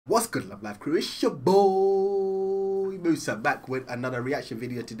What's good, Love Life crew? It's your boy MUSA back with another reaction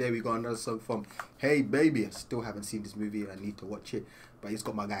video. Today we got another song from Heyy, Babyy. I still haven't seen this movie and I need to watch it. But he's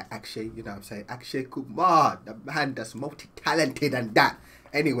got my guy Akshay, you know what I'm saying? Akshay Kumar, the man that's multi-talented and that.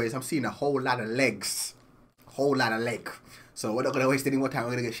 Anyways, I'm seeing a whole lot of legs. So we're not going to waste any more time.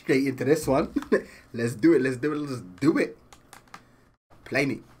 We're going to get straight into this one. Let's do it. Play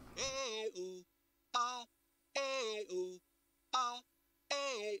me.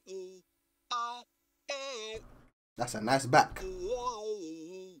 That's a nice back.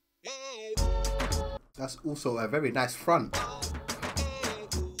 That's also a very nice front.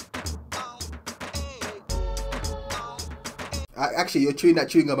 Actually, you're chewing that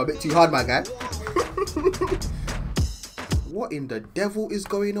chewing gum a bit too hard, my guy. What in the devil is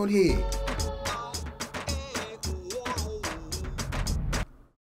going on here?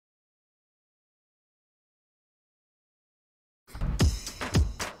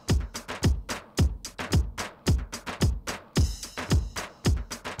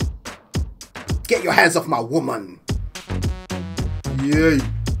 Get your hands off my woman. Yay.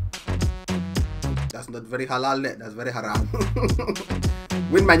 That's not very halal, that's very haram.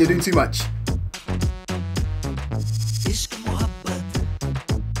 Win, man, you're doing too much.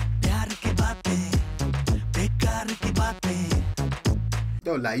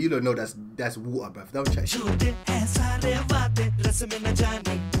 Don't lie, you don't know that's water, bruv. Don't check.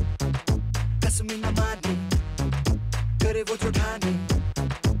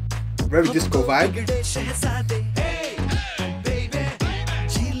 Very disco vibe.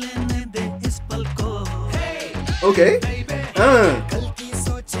 Okay.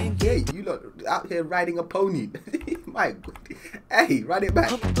 Hey, you lot out here riding a pony. My God. Hey, ride it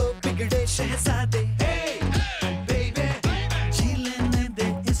back.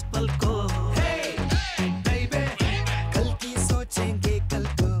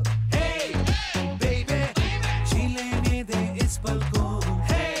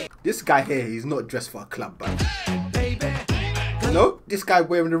 This guy here, he's not dressed for a club, but no, this guy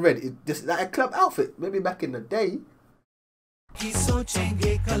wearing the red, it's like a club outfit. Maybe back in the day.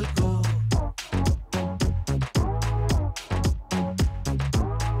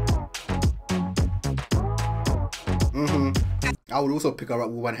 I would also pick her up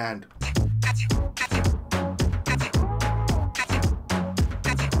with one hand.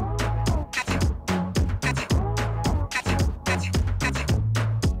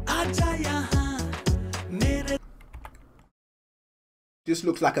 This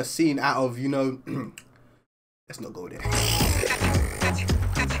looks like a scene out of, you know, let's not go there.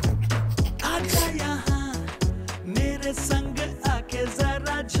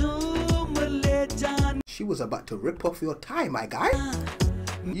 She was about to rip off your tie, my guy.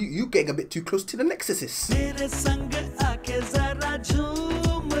 You getting a bit too close to the Nexuses.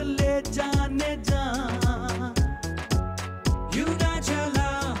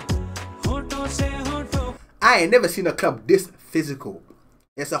 I ain't never seen a club this physical.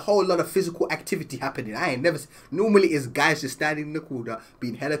 There's a whole lot of physical activity happening. I ain't never. Normally it's guys just standing in the corner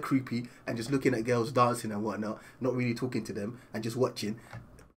being hella creepy and just looking at girls dancing and whatnot, not really talking to them and just watching.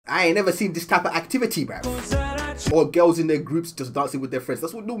 I ain't never seen this type of activity, bruv. Or girls in their groups just dancing with their friends.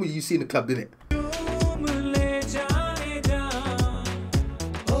 That's what normally you see in the club, innit?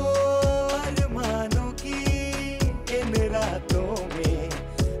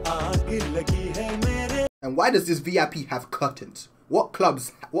 And why does this VIP have curtains? What club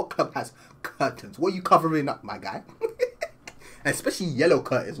has curtains? What are you covering up, my guy? Especially yellow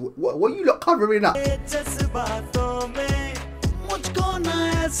curtains. What are you lot covering up?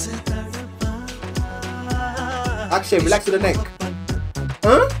 Akshay, relax to the neck.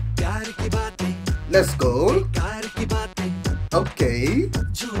 Huh? Let's go. Okay.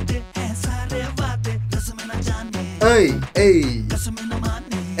 Hey.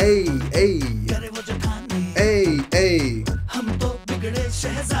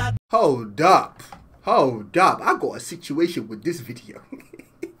 Hold up. I got a situation with this video.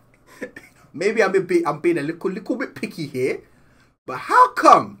 Maybe I'm being a little bit picky here, but how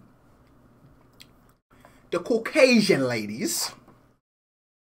come the Caucasian ladies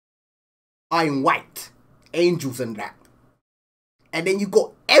are in white, angels and that, and then you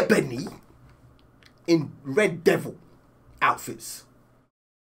got Ebony in red devil outfits?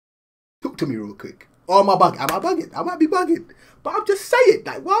 Talk to me real quick. Or am I bugging? I might be bugging. But I'm just saying,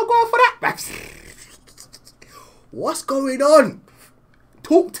 like, why go for that? What's going on?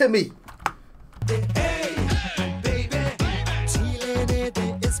 Talk to me.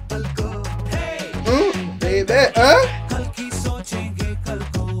 Baby,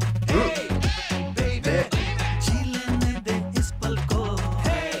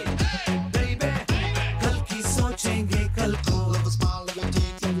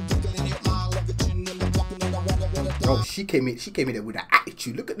 Oh, she came in there with an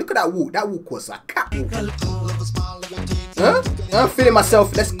attitude. Look at that walk. That walk was a catwalk. Huh? I'm feeling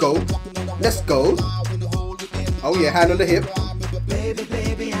myself. Let's go. Let's go. Oh yeah, hand on the hip.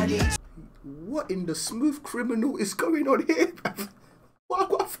 What in the smooth criminal is going on here?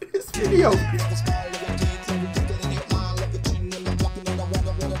 What after this video?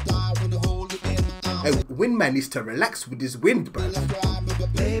 Hey, Windman needs to relax with his wind, bro.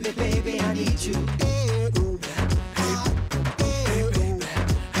 Baby, baby, I need you.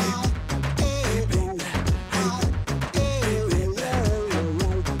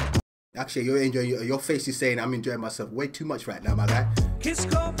 Actually, you're enjoying your face is saying I'm enjoying myself way too much right now, my guy. Hips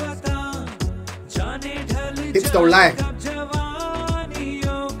don't lie.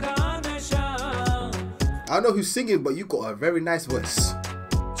 I don't know who's singing, but you got a very nice voice.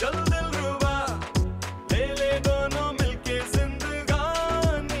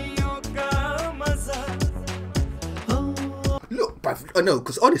 Look, bruv, oh no,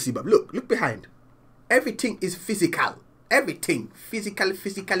 because honestly, bruv, look behind. Everything is physical. Everything. Physically.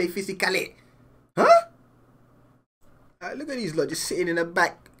 Huh? Look at these lot just sitting in the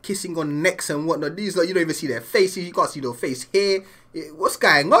back, kissing on necks and whatnot. These lot, you don't even see their faces. You can't see their face here. What's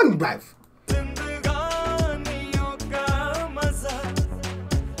going on, bruv?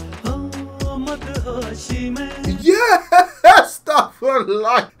 Yeah! Stuff for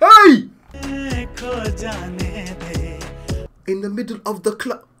life. Hey! In the middle of the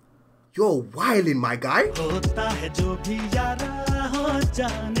club. You're wilding, my guy.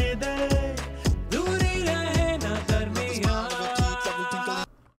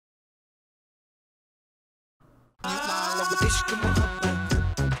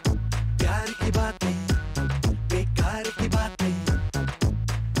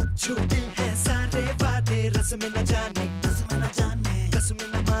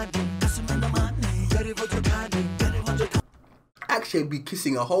 Akshay be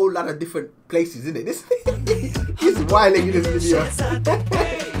kissing a whole lot of different places, isn't it? This he's wilding in this video.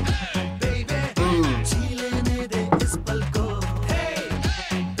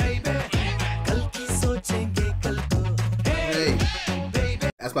 Hey.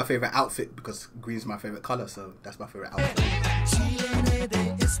 That's my favorite outfit because green's my favorite color, so that's my favorite outfit.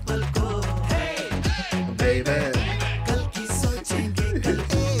 Baby.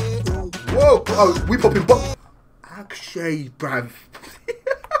 Whoa! Oh, we popping bottles. Akshay, bruv.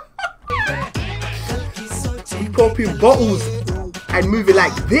 We popping bottles and moving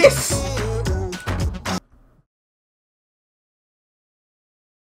like this.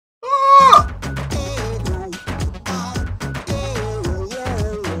 Oh!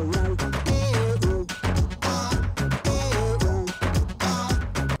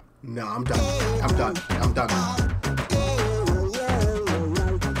 No, I'm done. I'm done.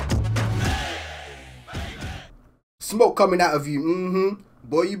 Smoke coming out of you,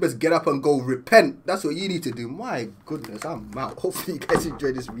 Boy, you best get up and go repent. That's what you need to do. My goodness, I'm out. Hopefully you guys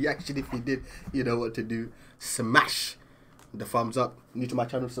enjoyed this reaction. If you did, you know what to do. Smash the thumbs up. New to my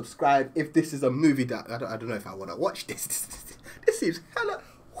channel, subscribe. If this is a movie that, I don't know if I want to watch this. This seems hella,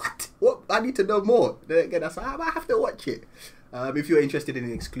 what? I need to know more. Then again, that's I might have to watch it. If you're interested in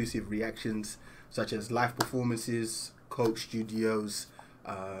exclusive reactions, such as live performances, Coke Studios,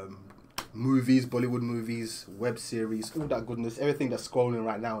 movies, Bollywood movies, web series, all that goodness, everything that's scrolling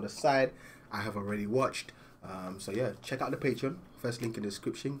right now on the side, I have already watched. So yeah, check out the Patreon. First link in the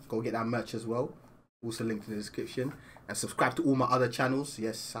description. Go get that merch as well. Also linked in the description. And subscribe to all my other channels.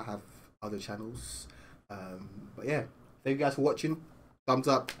 Yes, I have other channels. But yeah, thank you guys for watching. Thumbs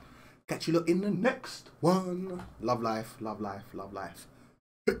up. Catch you lot in the next one. Love life, love life, love life.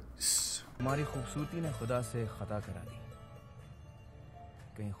 Peace. हमारी खूबसूरती ने खुदा से खता करा दी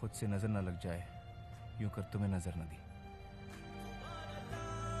कहीं खुद से नजर न लग जाए यूं कर तुम्हें नजर न दी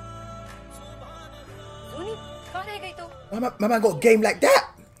सोनी कहाँ रह गई तो Mama got a game like that.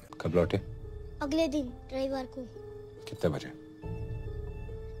 कब लौटे? अगले दिन रविवार को. कितने बजे?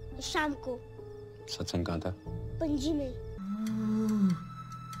 शाम को. सत्संग कहाँ था? पणजी में.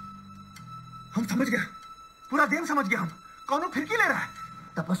 हम समझ गए. पूरा गेम समझ गए हम. कौन फिरकी ले रहा है?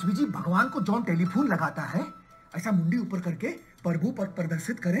 तपस्वी जी भगवान को जौन टेलीफोन लगाता है ऐसा मुंडी ऊपर करके प्रभु पद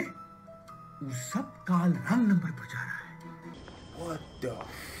प्रदर्शित करे वो सब काल रंग नंबर पर जा रहा है. What the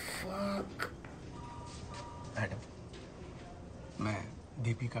fuck? मैडम, मैं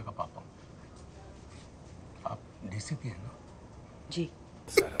दीपिका का पापा हूँ. आप डीसीपी हैं ना? जी.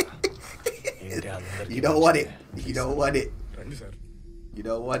 You don't want it. You don't want it. You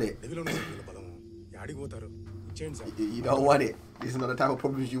don't want it. You don't want it. This is not the type of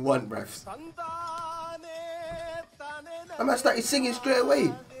problems you want, bruv. I might start singing straight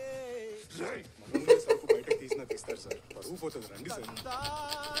away. తీస్తారు sir పరువు పోతుంది రండి sir